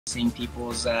seeing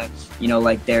people's,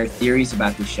 like their theories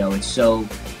about the show. It's so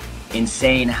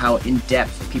insane how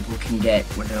in-depth people can get,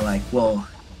 where they're like, well,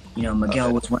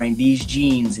 Miguel was wearing these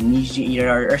jeans and these jeans,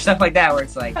 or stuff like that, where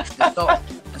it's like the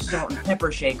salt and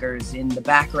pepper shakers in the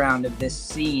background of this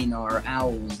scene are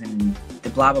owls, and the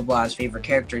blah blah blah's favorite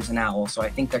character is an owl. So I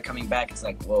think they're coming back. It's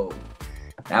like, whoa,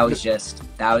 that was just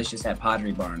at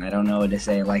Pottery Barn. I don't know what to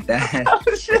say like that.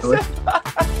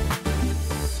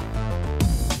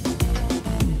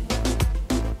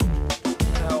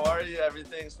 How are you?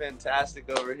 Everything's fantastic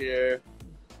over here.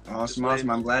 Awesome.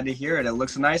 I'm glad to hear it. It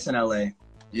looks nice in LA.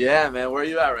 Yeah, man. Where are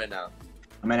you at right now?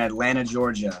 I'm in Atlanta,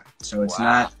 Georgia. So it's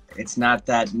not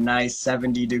that nice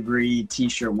 70-degree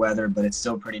t-shirt weather, but it's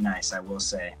still pretty nice, I will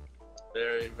say.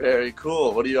 Very, very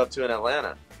cool. What are you up to in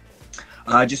Atlanta?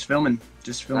 Just filming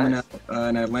Nice.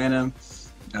 in Atlanta.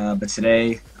 But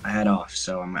today I had off,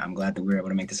 so I'm glad that we were able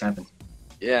to make this happen.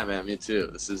 Yeah, man. Me too.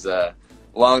 This is a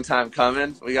long time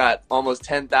coming. We got almost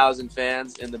 10,000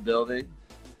 fans in the building,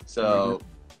 so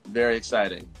very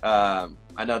exciting.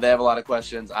 I know they have a lot of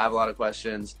questions. I have a lot of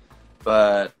questions.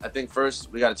 But I think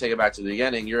first we got to take it back to the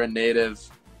beginning. You're a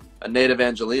native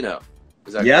Angelino.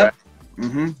 Is that correct?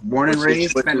 Born and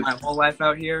raised, spent my whole life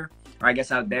out here, or I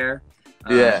guess out there.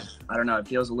 Yeah. I don't know. It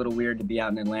feels a little weird to be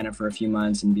out in Atlanta for a few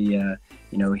months and be, here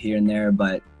and there.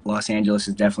 But Los Angeles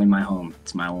is definitely my home.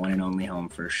 It's my one and only home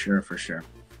for sure.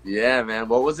 Yeah, man.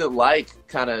 What was it like?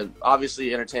 Kind of,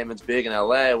 obviously, entertainment's big in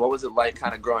LA. What was it like,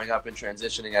 kind of growing up and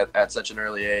transitioning at such an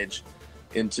early age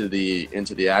into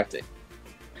the acting?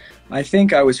 I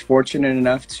think I was fortunate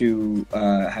enough to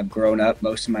have grown up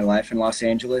most of my life in Los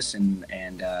Angeles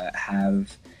and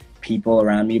have people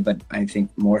around me, but I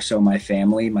think more so my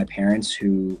family, my parents,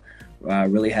 who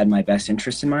really had my best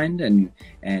interest in mind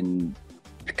and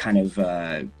kind of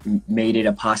made it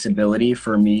a possibility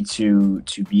for me to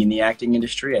be in the acting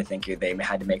industry. I think they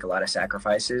had to make a lot of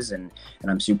sacrifices, and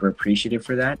I'm super appreciative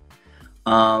for that.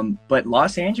 But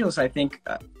Los Angeles, I think,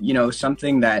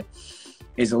 something that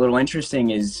is a little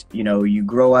interesting is, you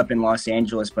grow up in Los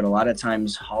Angeles, but a lot of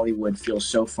times Hollywood feels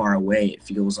so far away. It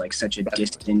feels like such a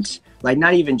distant, like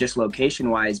not even just location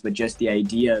wise, but just the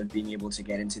idea of being able to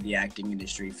get into the acting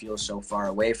industry feels so far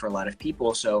away for a lot of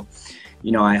people. So,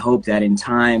 I hope that in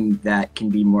time that can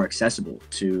be more accessible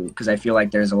because I feel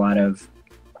like there's a lot of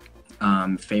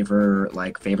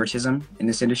favoritism in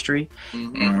this industry.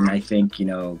 And I think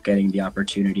getting the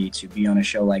opportunity to be on a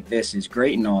show like this is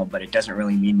great and all, but it doesn't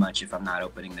really mean much if I'm not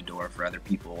opening the door for other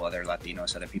people, other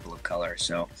Latinos, other people of color.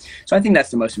 So I think that's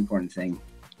the most important thing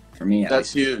for me.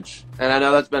 That's huge. And I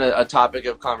know that's been a topic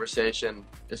of conversation,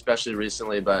 especially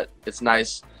recently, but it's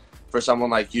nice for someone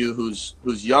like you who's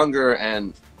younger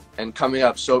and coming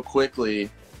up so quickly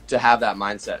to have that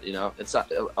mindset. It's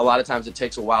a lot of times it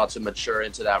takes a while to mature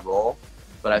into that role,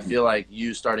 but I feel like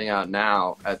you starting out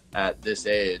now at this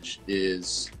age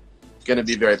is going to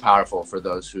be very powerful for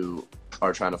those who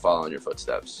are trying to follow in your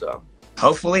footsteps. So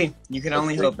hopefully, you can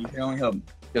only hope.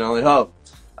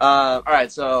 All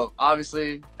right, so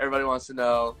obviously everybody wants to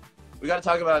know, we got to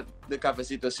talk about the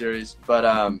Cafecito series,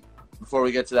 but before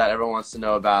we get to that, everyone wants to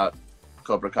know about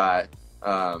Cobra Kai.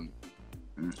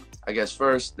 I guess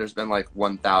first, there's been like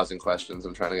 1,000 questions.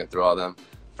 I'm trying to get through all of them.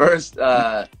 First,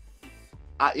 I'm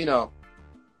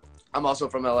also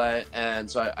from LA, and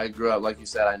so I grew up, like you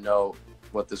said, I know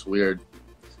what this weird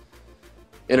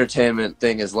entertainment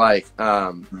thing is like.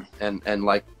 And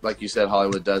like you said,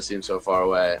 Hollywood does seem so far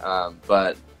away.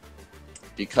 But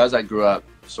because I grew up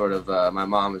sort of, my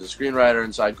mom was a screenwriter,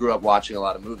 and so I grew up watching a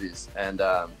lot of movies. And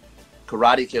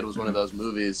Karate Kid was one of those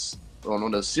movies, one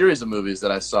of those series of movies that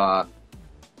I saw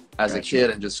as a kid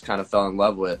and just kind of fell in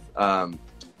love with.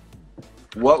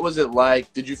 What was it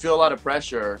like? Did you feel a lot of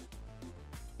pressure,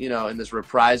 in this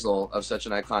reprisal of such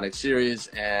an iconic series?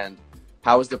 And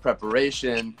how was the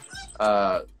preparation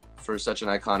for such an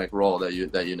iconic role that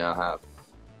you now have?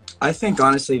 I think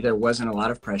honestly there wasn't a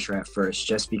lot of pressure at first,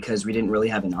 just because we didn't really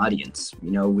have an audience.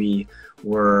 There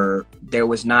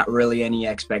was not really any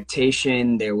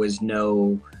expectation. There was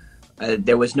no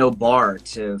bar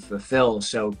to fulfill.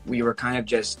 So we were kind of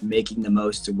just making the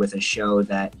most with a show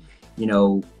that,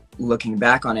 looking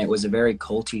back on it, was a very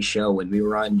culty show. When we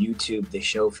were on YouTube, the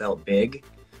show felt big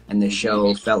and the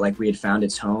show felt like we had found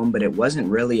its home. But it wasn't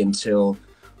really until,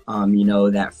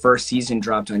 that first season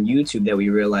dropped on YouTube that we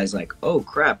realized, like, oh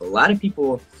crap, a lot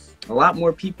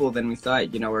more people than we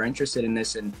thought, were interested in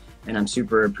this. And I'm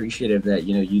super appreciative that,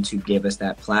 YouTube gave us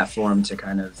that platform to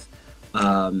kind of,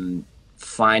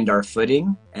 find our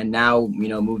footing. And now,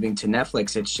 moving to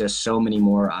Netflix, it's just so many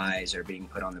more eyes are being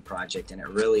put on the project, and it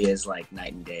really is like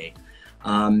night and day.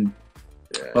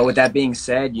 But with that being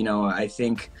said, I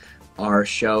think our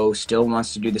show still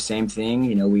wants to do the same thing.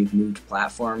 You know, we've moved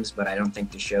platforms, but I don't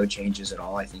think the show changes at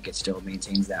all. I think it still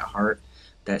maintains that heart,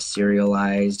 that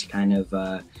serialized kind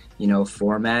of, you know,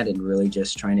 format, and really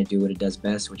just trying to do what it does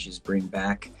best, which is bring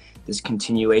back this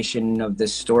continuation of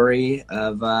this story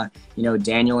of, you know,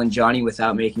 Daniel and Johnny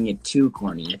without making it too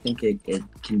corny. I think it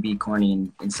can be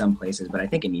corny in some places, but I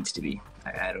think it needs to be.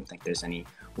 I don't think there's any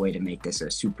way to make this a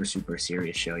super, super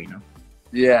serious show, you know?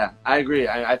 Yeah, I agree.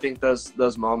 I think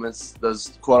those moments,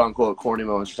 those quote unquote corny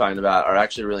moments you're talking about, are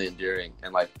actually really endearing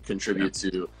and like contribute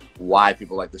to why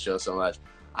people like the show so much.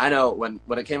 I know when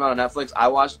it came out on Netflix, I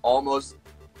watched almost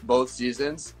both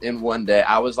seasons in one day.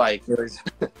 I was like,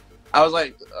 I was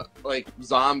like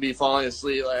zombie falling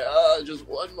asleep, like, oh, just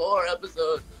one more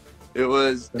episode.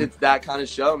 It's that kind of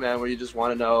show, man, where you just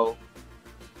want to know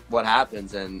what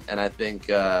happens. And I think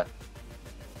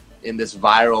in this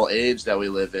viral age that we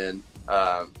live in,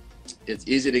 it's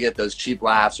easy to get those cheap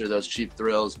laughs or those cheap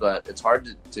thrills, but it's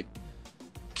hard to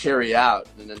carry out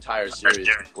an entire series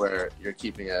where you're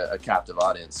keeping a captive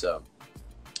audience. So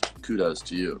kudos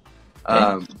to you.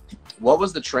 What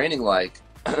was the training like?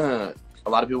 A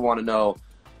lot of people want to know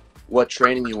what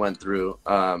training you went through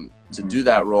to do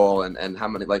that role, and how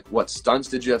many, like, what stunts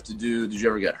did you have to do? Did you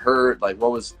ever get hurt? Like,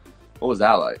 what was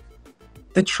that like?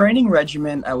 The training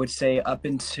regimen, I would say, up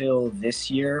until this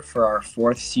year for our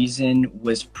 4th season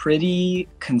was pretty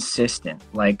consistent.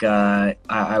 Like,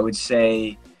 I would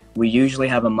say we usually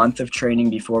have a month of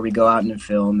training before we go out and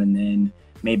film, and then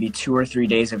maybe 2 or 3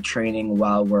 days of training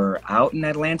while we're out in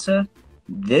Atlanta.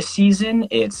 This season,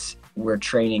 we're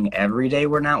training every day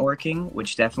we're not working,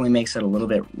 which definitely makes it a little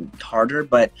bit harder.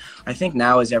 But I think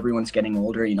now, as everyone's getting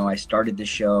older, you know, I started the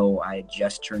show, I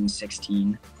just turned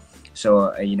 16.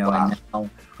 So, you know, wow. And now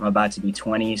I'm about to be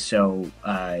 20. So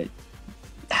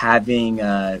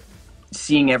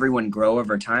seeing everyone grow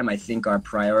over time, I think our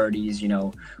priorities, you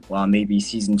know, while maybe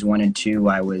seasons 1 and 2,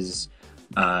 I was,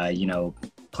 you know,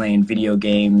 playing video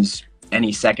games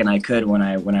any second I could when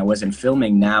I wasn't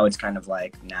filming. Now it's kind of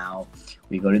like, now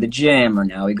we go to the gym, or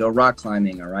now we go rock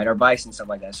climbing or ride our bikes and stuff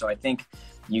like that. So I think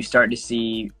you start to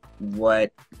see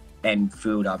and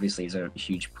food obviously is a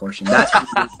huge portion.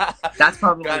 That's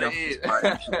probably the hardest part,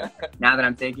 actually. Now that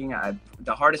I'm thinking,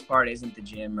 the hardest part isn't the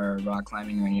gym or rock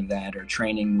climbing or any of that, or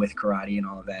training with karate and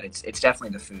all of that. It's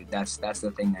definitely the food. That's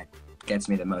the thing that gets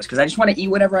me the most, because I just want to eat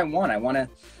whatever I want. I want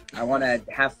to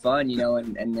have fun, you know.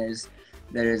 And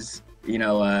there's you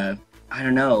know, I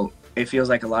don't know. It feels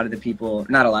like a lot of the people,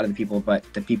 not a lot of the people, but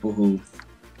the people who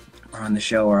are on the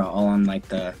show are all on like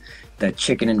the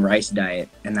chicken and rice diet,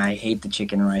 and I hate the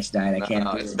chicken and rice diet. I can't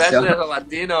do it. Especially as a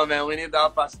Latino, man, we need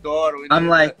that pastor. I'm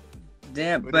like,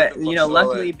 damn. But you know,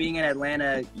 luckily being in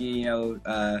Atlanta, you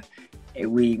know,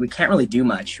 we can't really do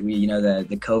much. You know,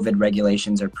 the COVID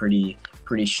regulations are pretty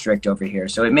strict over here,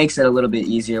 so it makes it a little bit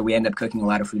easier. We end up cooking a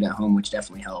lot of food at home, which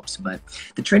definitely helps. But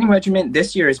the training regimen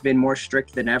this year has been more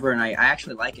strict than ever, and I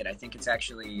actually like it. I think it's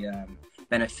actually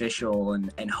beneficial,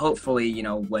 and hopefully, you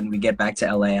know, when we get back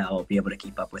to LA, I'll be able to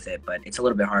keep up with it. But it's a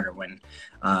little bit harder when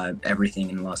everything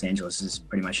in Los Angeles is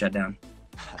pretty much shut down.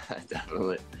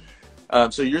 Definitely.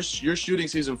 So you're shooting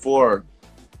season 4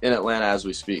 in Atlanta as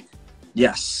we speak.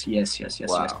 Yes. Wow.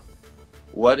 Yes.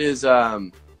 What is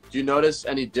do you notice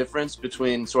any difference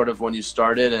between sort of when you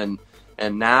started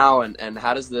and now, and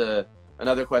how does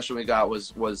another question we got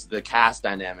was the cast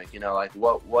dynamic, you know, like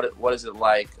what is it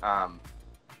like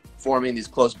forming these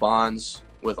close bonds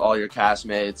with all your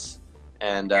castmates,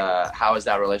 and how has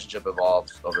that relationship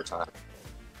evolved over time?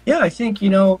 Yeah, I think, you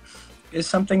know, it's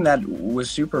something that was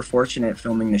super fortunate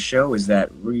filming the show, is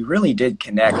that we really did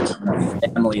connect on a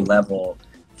family level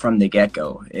from the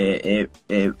get-go.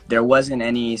 There wasn't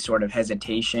any sort of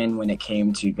hesitation when it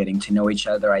came to getting to know each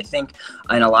other. I think,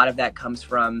 and a lot of that comes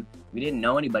from, we didn't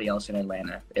know anybody else in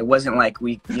Atlanta. It wasn't like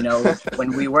we, you know,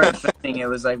 when we weren't filming, it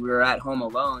was like we were at home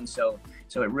alone. So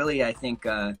it really, I think,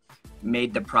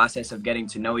 made the process of getting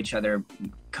to know each other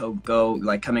come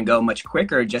and go much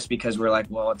quicker, just because we're like,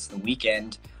 well, it's the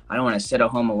weekend. I don't want to sit at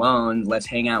home alone. Let's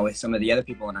hang out with some of the other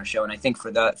people on our show. And I think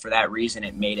for that reason,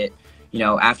 it made it, you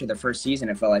know, after the first season,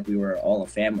 it felt like we were all a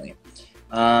family.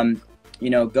 You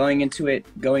know, going into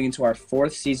our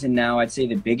 4th season now, I'd say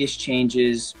the biggest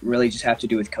changes really just have to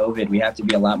do with COVID. We have to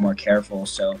be a lot more careful.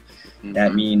 So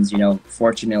that means, you know,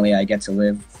 fortunately, I get to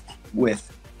live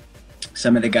with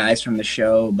some of the guys from the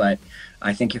show, but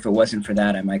I think if it wasn't for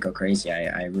that, I might go crazy.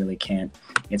 I really can't.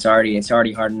 It's already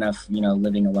hard enough, you know,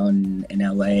 living alone in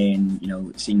LA and, you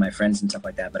know, seeing my friends and stuff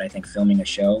like that. But I think filming a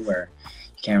show where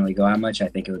you can't really go out much, I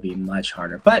think it would be much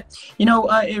harder. But, you know,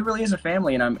 it really is a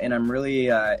family, and I'm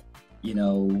really you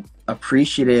know,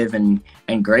 appreciative and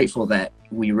grateful that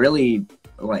we really,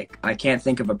 like, I can't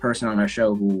think of a person on our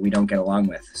show who we don't get along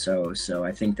with. So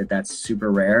I think that that's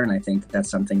super rare, and I think that that's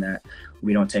something that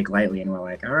we don't take lightly. And we're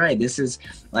like, all right, this is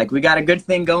like, we got a good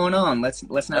thing going on. Let's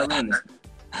not ruin this.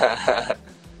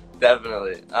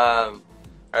 Definitely. All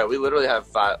right, we literally have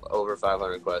over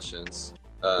 500 questions.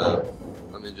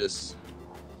 Let me just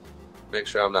make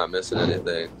sure I'm not missing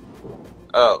anything.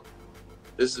 Oh,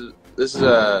 this is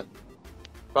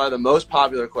probably the most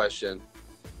popular question.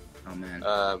 Oh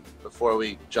man. Before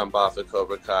we jump off of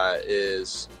Cobra Kai,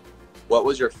 is what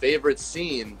was your favorite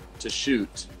scene to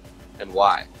shoot and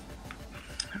why?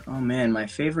 Oh man, my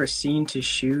favorite scene to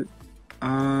shoot.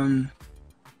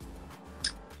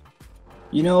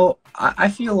 You know, I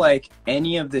feel like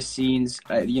any of the scenes,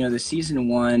 you know, the season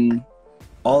 1,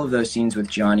 all of those scenes with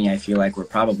Johnny, I feel like were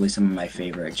probably some of my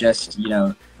favorite. Just, you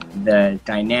know, the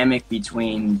dynamic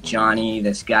between Johnny,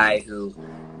 this guy who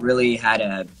really had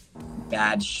a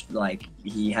bad,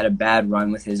 he had a bad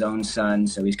run with his own son,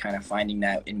 so he's kind of finding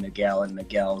that in Miguel, and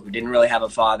Miguel, who didn't really have a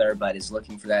father, but is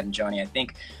looking for that in Johnny. I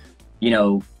think, you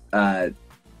know,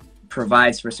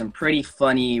 provides for some pretty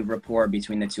funny rapport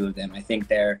between the two of them. I think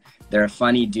they're a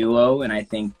funny duo, and I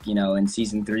think, you know, in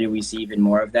season 3 we see even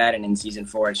more of that, and in season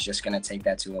 4 it's just going to take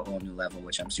that to a whole new level,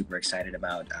 which I'm super excited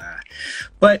about.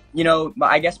 But, you know,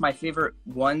 I guess my favorite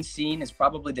one scene is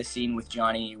probably the scene with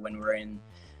Johnny when we're in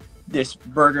this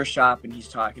burger shop and he's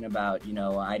talking about, you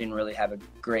know, I didn't really have a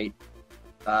great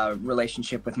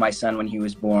relationship with my son when he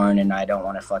was born, and I don't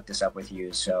want to fuck this up with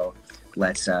you, so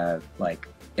let's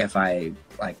if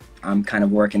I'm kind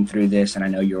of working through this, and I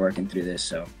know you're working through this,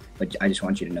 so, but I just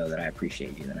want you to know that I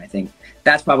appreciate you. And I think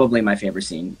that's probably my favorite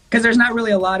scene, because there's not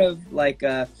really a lot of, like,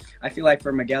 I feel like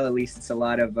for Miguel, at least, it's a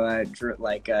lot of,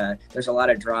 there's a lot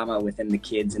of drama within the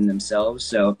kids and themselves,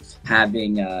 so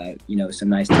having, you know, some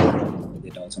nice time with the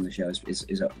adults on the show is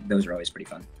those are always pretty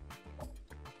fun.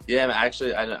 Yeah,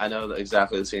 actually, I know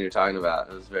exactly the scene you're talking about.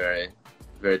 It was very,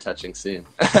 very touching scene.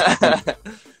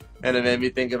 And it made me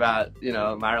think about, you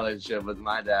know, my relationship with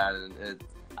my dad. And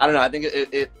I don't know, I think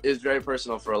it is very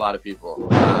personal for a lot of people,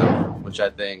 which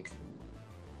I think,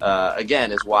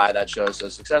 again, is why that show is so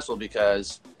successful,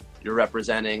 because you're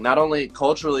representing, not only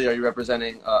culturally are you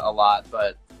representing a lot,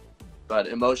 but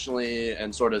emotionally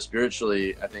and sort of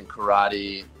spiritually. I think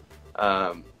karate,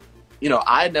 you know,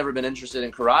 I had never been interested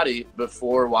in karate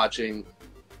before watching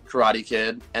Karate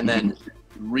Kid, and then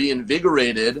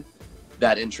reinvigorated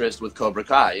that interest with Cobra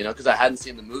Kai, you know, because I hadn't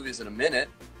seen the movies in a minute.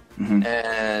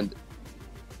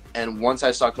 And once I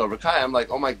saw Cobra Kai, I'm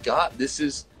like, oh my God, this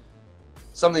is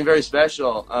something very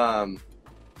special.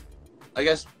 I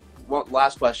guess one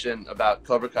last question about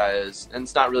Cobra Kai is, and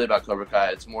it's not really about Cobra Kai,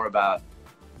 it's more about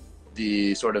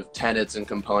the sort of tenets and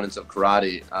components of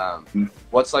karate.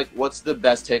 What's the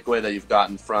best takeaway that you've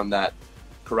gotten from that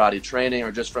karate training,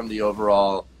 or just from the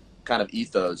overall kind of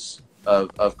ethos of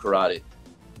karate?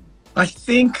 I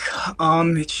think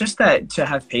it's just that to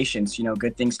have patience, you know,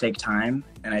 good things take time.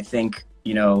 And I think,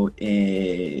 you know,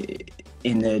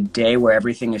 in the day where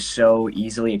everything is so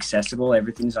easily accessible,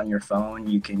 everything's on your phone,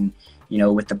 you can, you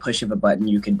know, with the push of a button,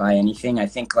 you can buy anything. I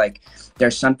think, like,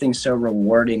 there's something so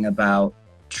rewarding about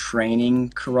training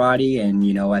karate, and,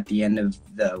 you know, at the end of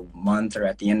the month or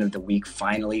at the end of the week,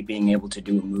 finally being able to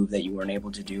do a move that you weren't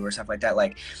able to do or stuff like that.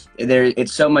 Like,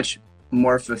 it's so much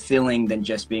more fulfilling than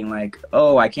just being like,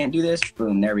 oh, I can't do this,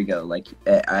 boom, there we go. Like,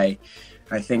 I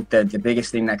think that the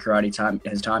biggest thing that karate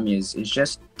has taught me is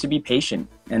just to be patient,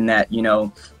 and that, you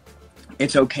know,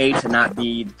 it's okay to not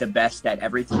be the best at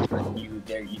everything, but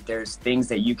there's things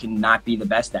that you can not be the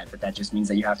best at, but that just means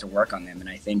that you have to work on them. And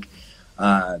I think,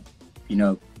 you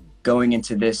know, going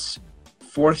into this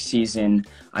 4th season,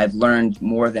 I've learned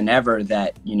more than ever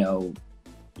that, you know,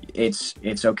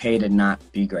 it's okay to not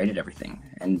be great at everything.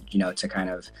 And, you know, to kind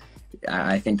of,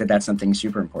 I think that that's something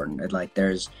super important. Like,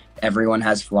 everyone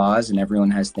has flaws, and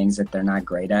everyone has things that they're not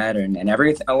great at, and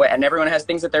everyone has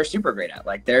things that they're super great at.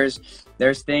 Like, there's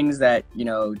things that, you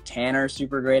know, Tanner's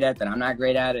super great at that I'm not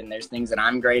great at, and there's things that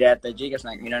I'm great at that Jacob's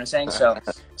not, you know what I'm saying?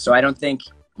 So I don't think,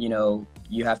 you know,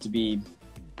 you don't have to be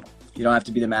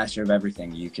the master of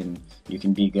everything. You can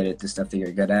be good at the stuff that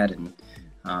you're good at,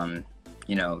 and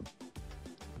you know,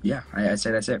 yeah, I'd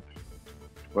say that's it.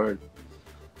 Word.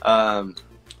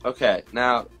 Okay,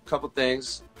 now a couple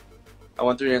things. I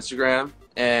went through your Instagram,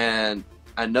 and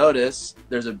I noticed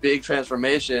there's a big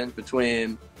transformation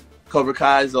between Cobra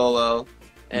Kai Xolo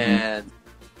and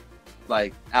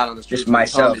like out on the street. Just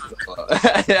myself.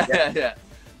 Yeah.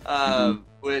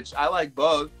 Which I like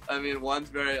both. I mean, one's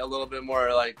a little bit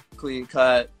more like clean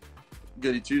cut,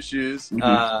 goody two shoes, and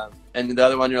the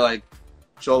other one you're like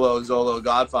Xolo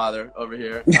Godfather over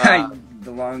here.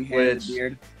 The long hair, the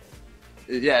beard.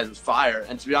 Yeah, it was fire.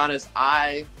 And to be honest,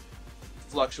 I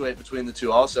fluctuate between the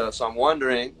two also. So I'm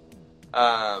wondering,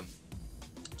 do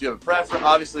you have a preference?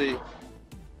 Obviously,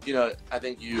 you know, I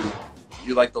think you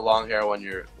like the long hair when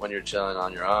you're chilling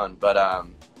on your own. But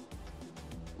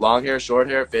long hair, short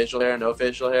hair, facial hair, no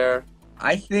facial hair.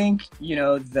 I think, you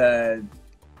know, the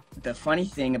funny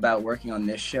thing about working on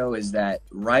this show is that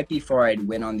right before I'd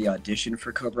went on the audition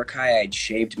for Cobra Kai, I'd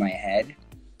shaved my head.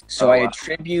 So I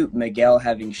attribute Miguel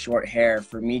having short hair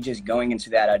for me just going into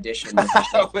that audition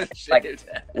with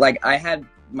like I had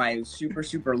my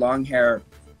super long hair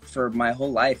for my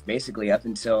whole life, basically, up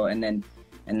until and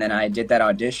then I did that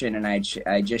audition and I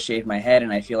just shaved my head,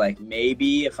 and I feel like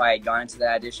maybe if I had gone into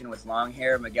that audition with long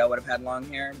hair, Miguel would have had long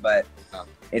hair. But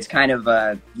it's kind of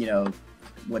you know,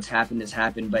 what's happened has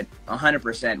happened. But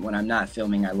 100% when I'm not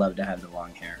filming, I love to have the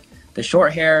long hair. The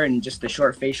short hair and just the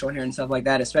short facial hair and stuff like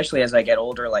that, especially as I get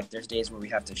older, like there's days where we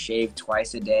have to shave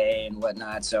twice a day and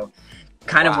whatnot. So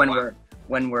kind of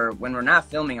when we're not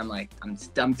filming, I'm like,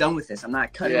 I'm done with this. I'm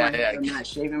not cutting my hair, I'm not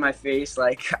shaving my face.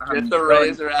 Like, get the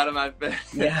razor out of my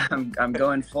face. Yeah, I'm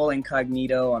going full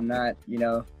incognito. I'm not, you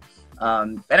know,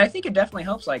 and I think it definitely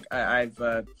helps. Like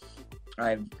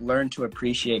I've learned to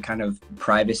appreciate kind of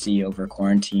privacy over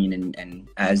quarantine, and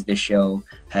as this show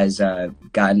has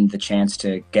gotten the chance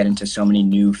to get into so many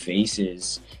new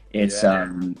faces, it's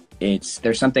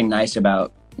there's something nice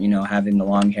about, you know, having the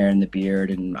long hair and the beard.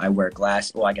 And I wear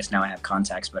glasses. Well, I guess now I have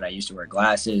contacts, but I used to wear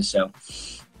glasses. So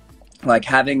like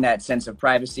having that sense of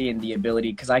privacy and the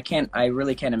ability, because I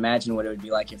really can't imagine what it would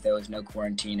be like if there was no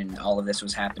quarantine and all of this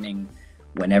was happening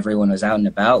when everyone was out and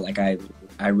about. Like I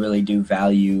really do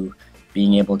value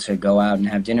being able to go out and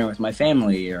have dinner with my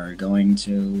family, or going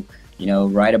to, you know,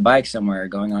 ride a bike somewhere,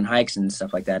 going on hikes and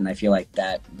stuff like that. And I feel like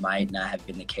that might not have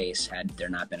been the case had there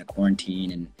not been a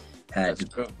quarantine, and had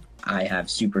I have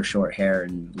super short hair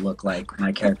and look like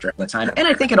my character all the time. And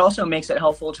I think it also makes it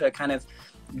helpful to kind of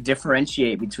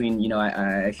differentiate between, you know,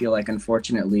 I feel like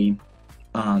unfortunately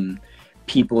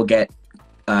people get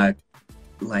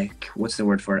like, what's the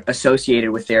word for it,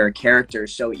 associated with their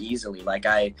characters so easily. Like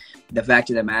the fact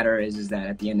of the matter is that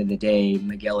at the end of the day,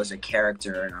 Miguel is a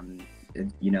character, and I'm,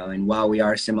 you know, and while we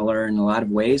are similar in a lot of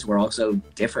ways, we're also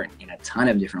different in a ton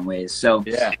of different ways. So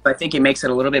yeah, I think it makes it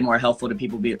a little bit more helpful to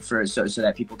people so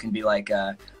that people can be like,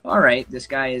 all right, this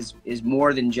guy is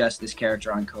more than just this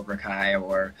character on Cobra Kai,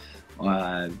 or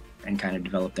and kind of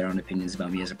develop their own opinions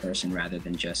about me as a person, rather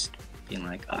than just being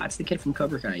like, oh, it's the kid from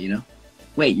Cobra Kai, you know?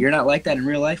 Wait, you're not like that in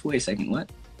real life? Wait a second, what?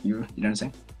 You know what I'm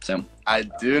saying? So I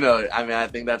do know. I mean, I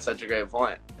think that's such a great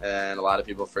point, and a lot of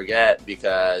people forget,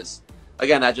 because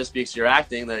again, that just speaks to your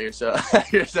acting, that you're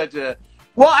such a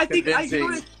I think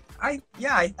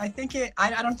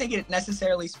I don't think it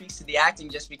necessarily speaks to the acting,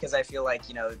 just because I feel like,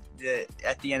 you know,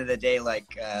 at the end of the day,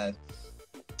 like I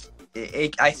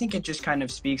think it just kind of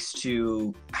speaks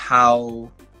to how,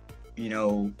 you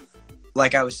know,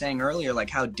 like I was saying earlier, like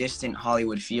how distant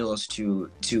Hollywood feels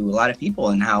to a lot of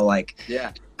people, and how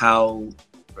how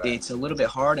it's a little bit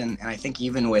hard. And I think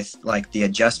even with like the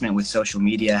adjustment with social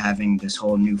media, having this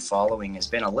whole new following has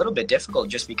been a little bit difficult,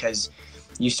 just because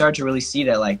you start to really see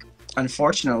that, like,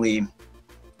 unfortunately,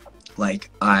 like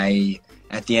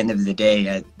at the end of the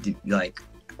day, like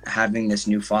having this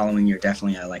new following, you're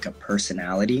definitely like a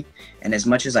personality. And as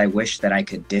much as I wish that I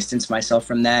could distance myself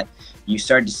from that, you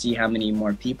start to see how many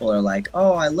more people are like,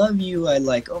 oh, I love you, I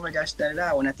like, oh my gosh,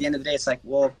 da-da-da. When at the end of the day, it's like,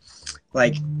 well,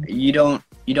 like, you don't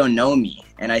know me.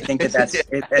 And I think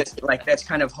that's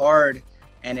kind of hard,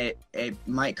 and it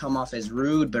might come off as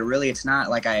rude, but really it's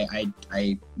not. Like I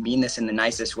mean this in the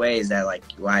nicest ways, that like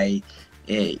I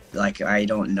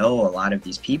don't know a lot of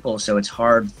these people, so it's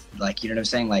hard, like, you know what I'm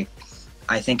saying? Like,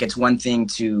 I think it's one thing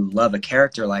to love a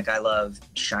character, like I love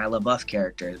Shia LaBeouf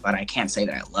characters, but I can't say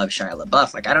that I love Shia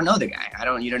LaBeouf. Like, I don't know the guy. I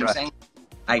don't, you know what I'm saying?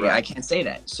 I can't say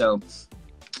that. So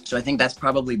I think that's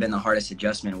probably been the hardest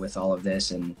adjustment with all of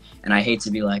this. And I hate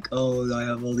to be like, oh, I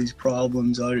have all these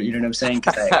problems, or, you know what I'm saying?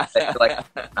 Because I feel like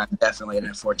I'm definitely in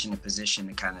a fortunate position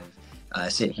to kind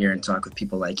of sit here and talk with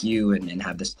people like you and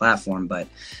have this platform. But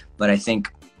I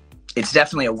think it's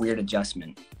definitely a weird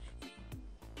adjustment.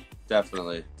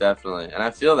 Definitely. And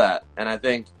I feel that. And I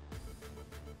think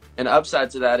an upside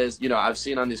to that is, you know, I've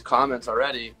seen on these comments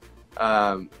already,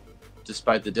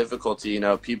 despite the difficulty, you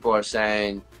know, people are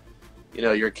saying, you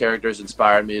know, your characters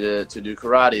inspired me to do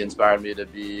karate, inspired me to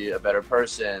be a better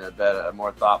person, a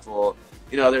more thoughtful,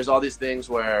 you know, there's all these things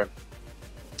where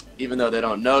even though they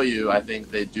don't know you, I think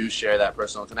they do share that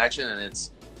personal connection, and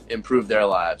it's improved their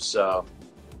lives. So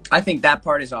I think that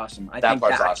part is awesome. I That think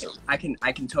part's that awesome.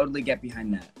 I can totally get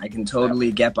behind that. I can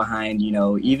totally get behind, you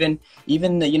know, even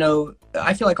the, you know,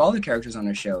 I feel like all the characters on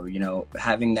the show, you know,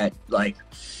 having that, like,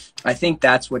 I think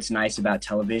that's what's nice about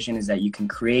television, is that you can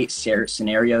create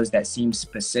scenarios that seem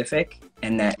specific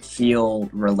and that feel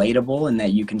relatable, and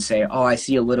that you can say, oh, I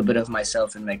see a little bit of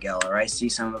myself in Miguel, or I see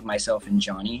some of myself in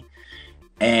Johnny.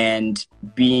 And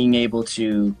being able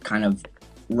to kind of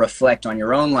reflect on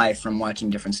your own life from watching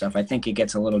different stuff, I think it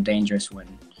gets a little dangerous when,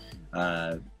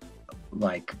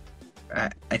 like,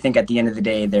 I think at the end of the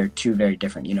day, they're two very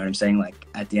different. You know what I'm saying? Like,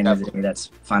 at the end of the day,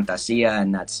 that's fantasia,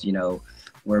 and that's, you know,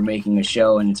 we're making a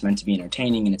show and it's meant to be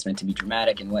entertaining and it's meant to be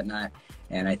dramatic and whatnot.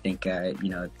 And I think, you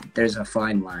know, there's a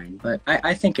fine line, but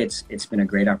I think it's been a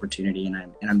great opportunity,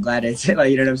 and I'm glad it's,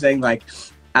 like, you know what I'm saying? Like,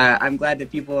 I'm glad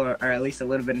that people are at least a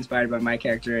little bit inspired by my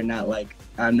character, and not like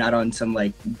I'm not on some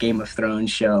like Game of Thrones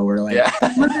show where like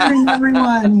murdering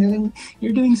everyone and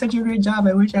you're doing such a great job.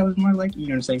 I wish I was more like, you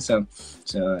know what I'm saying?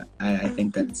 So I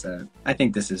think that's I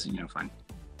think this is, you know, fun.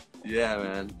 Yeah,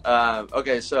 man.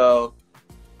 Okay, so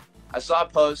I saw a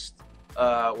post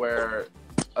where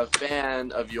a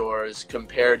fan of yours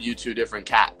compared you to different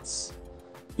cats.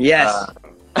 Yes.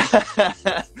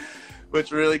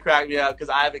 Which really cracked me up, because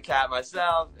I have a cat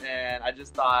myself, and I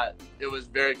just thought it was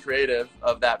very creative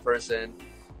of that person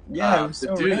to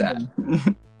so do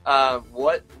random. that.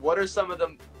 What are some of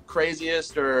the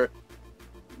craziest or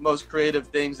most creative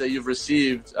things that you've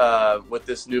received with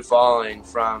this new following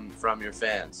from your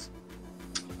fans?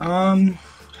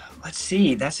 Let's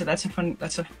see. That's a fun.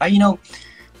 You know,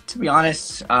 to be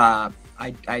honest,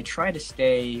 I try to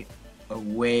stay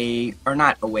away, or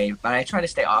not away, but I try to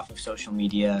stay off of social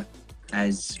media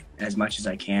as much as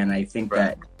I can. I think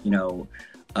that, you know,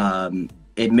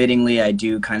 admittingly, I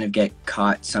do kind of get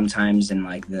caught sometimes in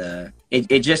like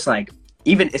it just like,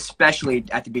 even especially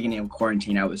at the beginning of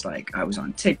quarantine, I was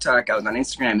on TikTok, I was on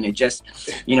Instagram, and it just,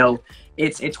 you know,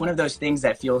 it's one of those things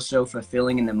that feels so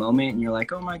fulfilling in the moment, and you're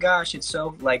like, oh my gosh, it's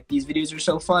so, like, these videos are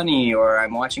so funny, or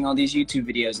I'm watching all these YouTube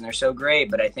videos and they're so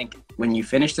great. But I think when you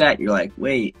finish that, you're like,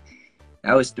 wait,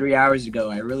 that was 3 hours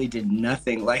ago. I really did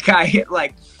nothing. Like, I've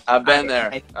been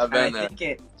there. I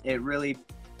think it really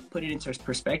put it into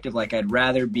perspective. Like, I'd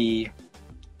rather be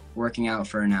working out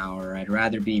for an hour. I'd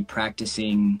rather be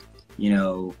practicing, you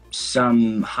know,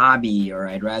 some hobby, or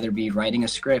I'd rather be writing a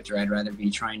script, or I'd rather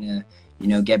be trying to, you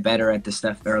know, get better at the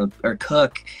stuff, or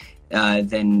cook,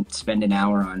 than spend an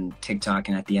hour on TikTok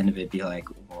and at the end of it be like,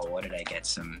 well, what did I get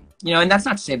some, you know? And that's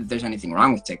not to say that there's anything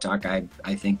wrong with TikTok. I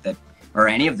think that, or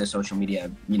any of the social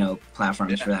media, you know,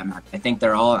 platforms for that matter. I think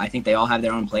they all have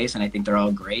their own place, and I think they're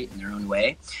all great in their own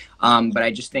way. But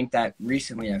I just think that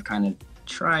recently I've kind of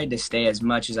tried to stay as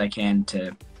much as I can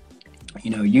to,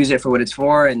 you know, use it for what it's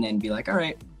for, and then be like, all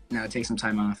right, now take some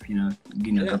time off, you know,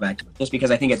 go back to it. Just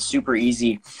because I think it's super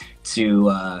easy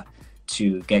to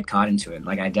get caught into it.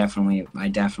 Like, I definitely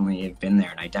have been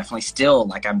there, and I definitely still,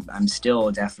 like, I'm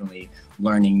still definitely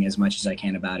learning as much as I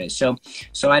can about it. So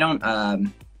I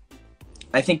don't,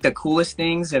 I think the coolest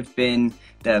things have been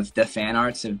the fan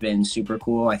arts have been super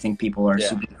cool. I think people are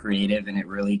super creative, and it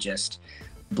really just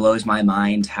blows my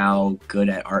mind how good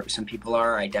at art some people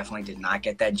are. I definitely did not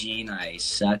get that gene. I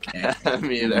suck at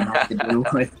me either. To do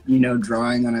with, you know,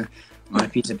 drawing on a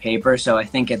piece of paper. So I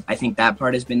think that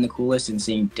part has been the coolest, and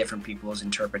seeing different people's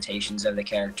interpretations of the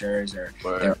characters or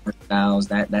their art styles.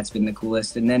 That's been the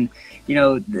coolest. And then, you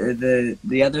know,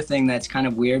 the other thing that's kind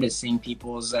of weird is seeing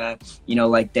people's you know,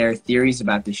 like, their theories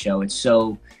about the show. It's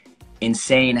so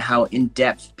insane how in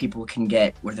depth people can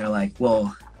get, where they're like,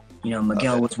 well, you know,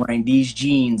 Miguel was wearing these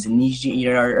jeans and these jeans,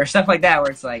 you know, or stuff like that,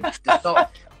 where it's like the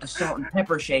salt and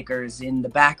pepper shakers in the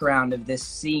background of this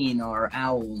scene are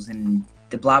owls, and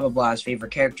the blah blah blah's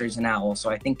favorite character is an owl.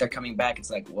 So I think they're coming back. It's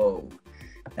like, whoa,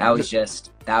 that was just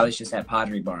at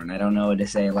Pottery Barn. I don't know what to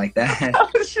say like that.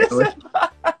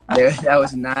 That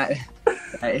was not.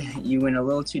 You went a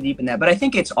little too deep in that, but I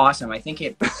think it's awesome. I think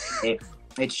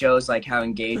it shows like how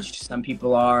engaged some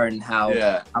people are, and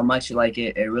how much like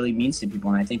it really means to people.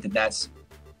 And I think that's,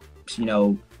 you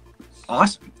know,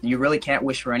 awesome. You really can't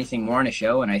wish for anything more in a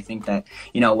show. And I think that,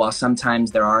 you know, while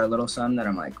sometimes there are some that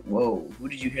I'm like, whoa, who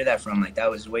did you hear that from? Like, that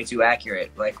was way too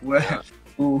accurate. Like,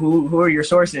 who are your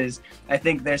sources? I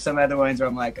think there's some other ones where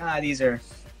I'm like, these are,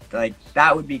 like,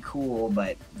 that would be cool,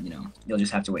 but, you know, you'll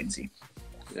just have to wait and see.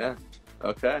 Yeah.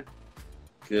 Okay.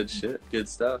 Good shit. Good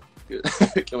stuff. Good.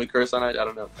 Can we curse on it? I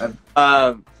don't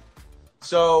know.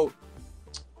 So,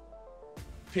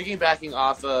 piggybacking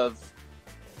off of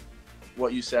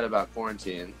what you said about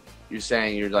quarantine, you're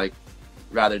saying you're like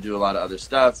rather do a lot of other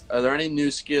stuff. Are there any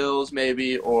new skills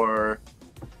maybe, or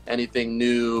anything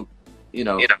new you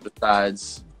know,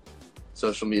 besides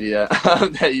social media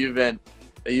that you've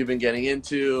been getting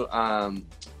into,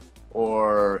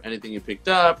 or anything you picked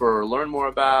up or learned more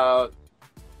about?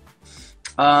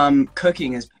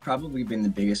 Cooking has probably been the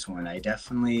biggest one. I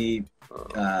definitely,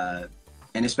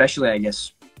 and especially, I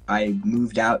guess, I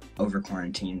moved out over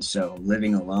quarantine, so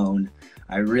living alone,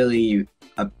 I really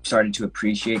started to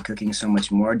appreciate cooking so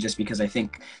much more, just because I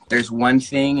think there's one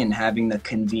thing in having the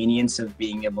convenience of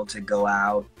being able to go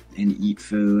out and eat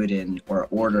food or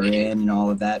order in and all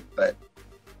of that, but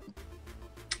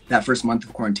that first month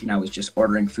of quarantine, I was just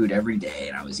ordering food every day,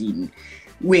 and I was eating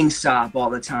Wingstop all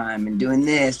the time and doing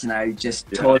this, and I just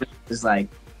totally was like,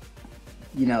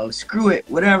 you know, screw it,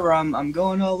 whatever, I'm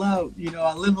going all out, you know,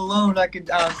 I live alone, I could,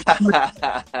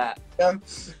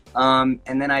 and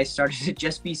then I started to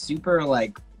just be super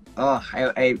like,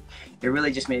 it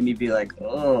really just made me be like,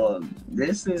 oh,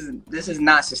 this is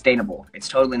not sustainable. It's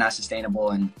totally not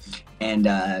sustainable, and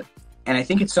I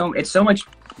think it's so much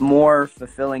more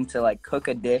fulfilling to like cook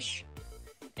a dish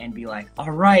and be like,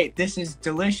 all right, this is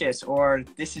delicious, or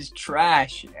this is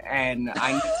trash, and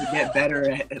I need to get better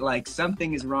at it. Like,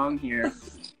 something is wrong here,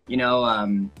 you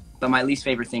know. But my least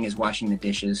favorite thing is washing the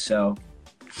dishes. So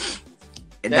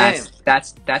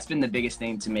that's been the biggest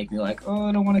thing to make me like, oh,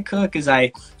 I don't want to cook. Is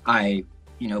I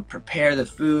you know, prepare the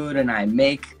food and I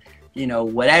make, you know,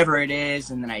 whatever it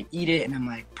is, and then I eat it and I'm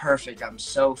like, perfect, I'm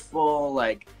so full,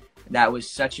 like, that was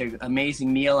such an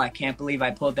amazing meal, I can't believe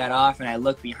I pulled that off. And I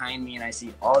look behind me and I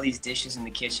see all these dishes in the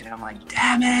kitchen and I'm like,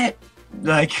 damn it,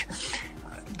 like,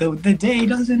 the day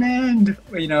doesn't end,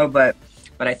 you know. But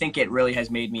I think it really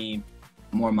has made me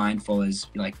more mindful, as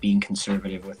like being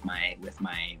conservative with my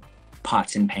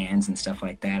pots and pans and stuff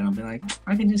like that. And I'll be like,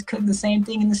 I can just cook the same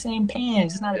thing in the same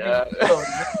pans. It's not a big deal.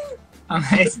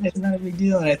 It's not a big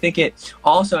deal. And I think it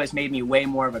also has made me way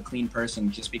more of a clean person,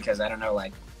 just because, I don't know,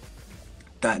 like,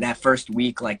 that first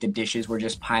week, like, the dishes were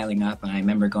just piling up, and I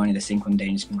remember going to the sink one day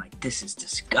and just being like, this is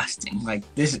disgusting. Like,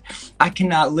 I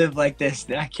cannot live like this.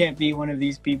 I can't be one of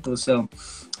these people. So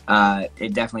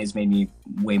it definitely has made me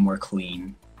way more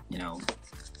clean, you know.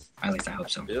 At least I hope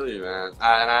so. I feel you, man.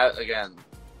 I again,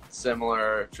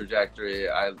 similar trajectory.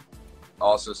 I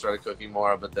also started cooking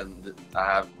more, but then I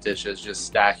have dishes just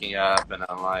stacking up, and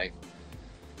I'm like,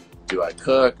 do I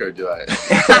cook or do I?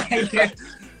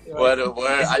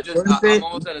 I'm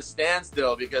almost at a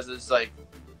standstill, because it's like,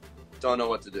 don't know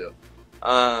what to do.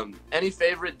 Any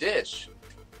favorite dish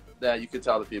that you could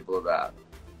tell the people about?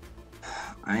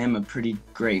 I am a pretty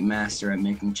great master at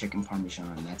making chicken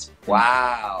parmesan.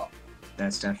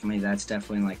 That's definitely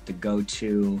like the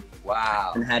go-to. Wow. I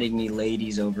haven't had any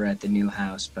ladies over at the new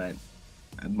house, but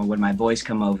when my boys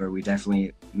come over, we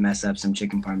definitely mess up some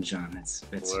chicken parmesan.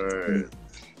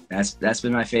 That's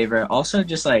been my favorite. Also,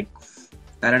 just like,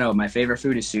 I don't know, my favorite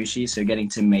food is sushi, so getting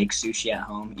to make sushi at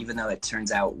home, even though it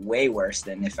turns out way worse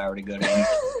than if I were to go to a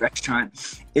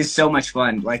restaurant, is so much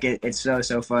fun. Like, it's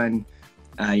so fun,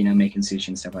 you know, making sushi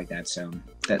and stuff like that. So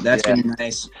that's been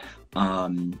nice.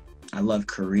 I love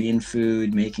Korean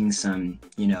food. Making some,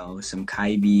 you know, some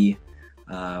kaibi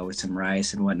with some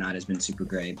rice and whatnot has been super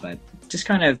great. But just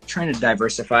kind of trying to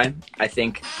diversify. I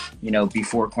think, you know,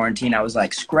 before quarantine, I was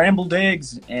like, scrambled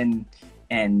eggs and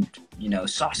you know,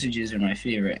 sausages are my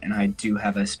favorite, and I do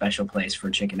have a special place for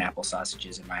chicken apple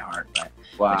sausages in my heart. But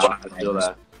wow, I feel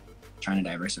that. Trying to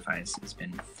diversify has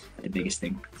been the biggest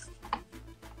thing.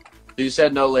 You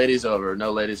said no ladies over.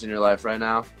 No ladies in your life right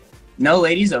now? No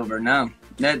ladies over, no.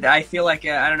 I feel like,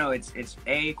 I don't know, it's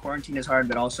quarantine is hard,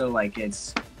 but also, like,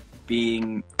 it's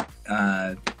being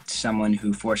someone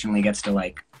who fortunately gets to,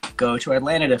 like, go to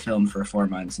Atlanta to film for 4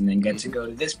 months and then get to go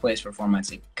to this place for 4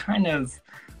 months. It kind of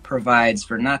provides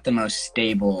for not the most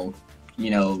stable, you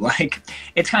know, like,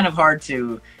 it's kind of hard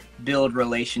to build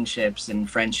relationships and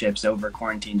friendships over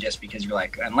quarantine, just because you're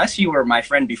like, unless you were my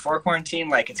friend before quarantine,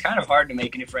 like, it's kind of hard to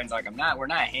make new friends. Like, we're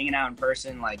not hanging out in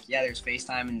person. Like, yeah, there's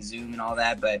FaceTime and Zoom and all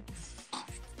that, but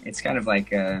it's kind of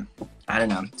like, I don't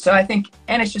know. So I think,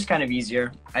 and it's just kind of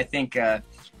easier. I think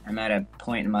I'm at a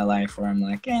point in my life where I'm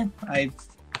like,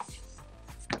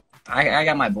 I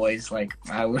got my boys, like,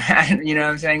 you know what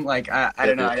I'm saying? Like, I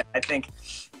don't know. I think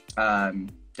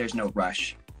there's no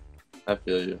rush. I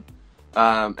feel you.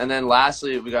 And then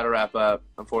lastly, we got to wrap up.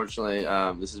 Unfortunately,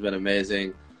 this has been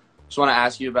amazing. Just want to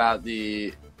ask you about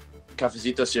the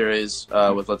Cafecito series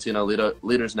with Latino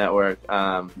Leaders Network.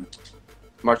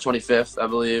 March 25th, I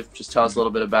believe. Just tell us a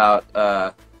little bit about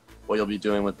what you'll be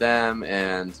doing with them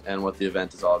and what the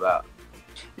event is all about.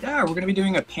 Yeah, we're going to be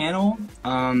doing a panel.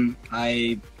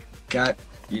 I got,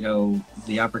 you know,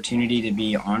 the opportunity to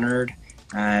be honored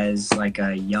as like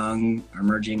a young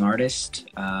emerging artist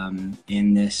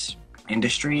in this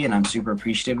industry, and I'm super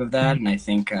appreciative of that. And I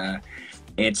think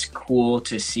it's cool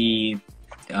to see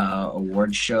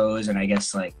award shows and I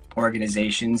guess like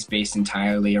organizations based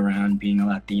entirely around being a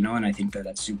Latino, and I think that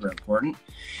that's super important.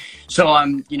 So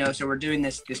so we're doing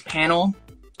this panel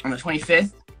on the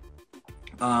 25th.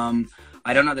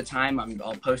 I don't know the time.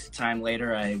 I'll post the time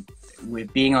later.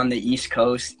 With being on the East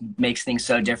Coast makes things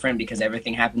so different because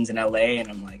everything happens in LA, and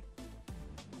I'm like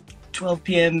 12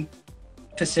 p.m.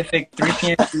 Pacific, 3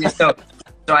 p.m. So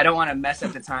I don't want to mess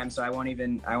up the time, so I won't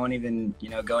even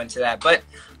go into that. But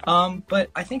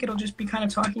I think it'll just be kind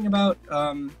of talking about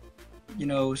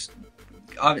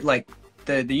like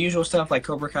the usual stuff like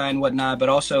Cobra Kai and whatnot, but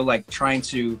also like trying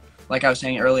to, like I was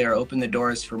saying earlier, open the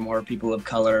doors for more people of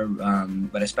color,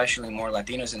 but especially more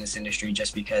Latinos in this industry,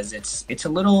 just because it's a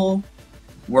little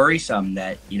worrisome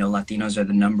that Latinos are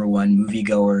the #1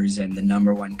 moviegoers and the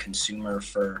 #1 consumer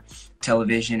for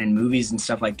television and movies and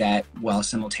stuff like that, while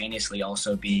simultaneously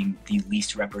also being the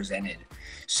least represented.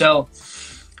 So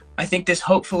I think this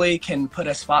hopefully can put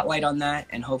a spotlight on that,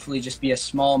 and hopefully just be a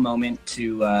small moment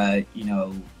to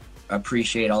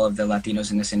appreciate all of the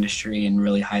Latinos in this industry and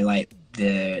really highlight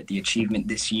the achievement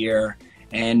this year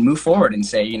and move forward and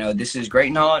say, this is great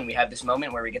and all, and we have this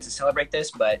moment where we get to celebrate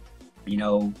this, but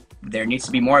there needs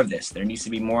to be more of this. There needs to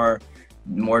be more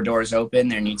doors open.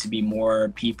 There needs to be more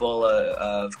people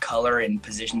of color in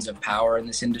positions of power in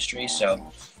this industry.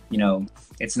 So,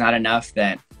 it's not enough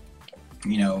that,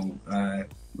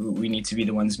 we need to be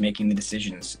the ones making the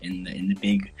decisions in the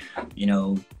big,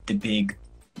 the big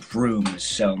rooms.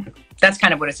 So that's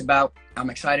kind of what it's about. I'm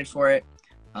excited for it.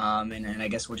 And I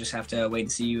guess we'll just have to wait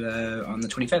and see you on the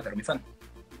 25th. It'll be fun.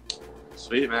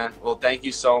 Sweet, man. Well, thank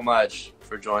you so much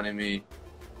for joining me.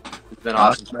 It's been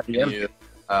awesome meeting you.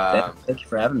 Thank you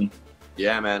for having me.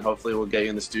 Yeah, man. Hopefully we'll get you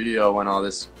in the studio when all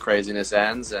this craziness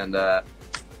ends and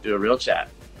do a real chat.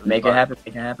 Make it happen.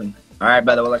 Make it happen. All right,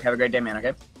 by the way, have a great day, man.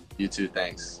 Okay. You too.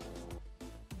 Thanks.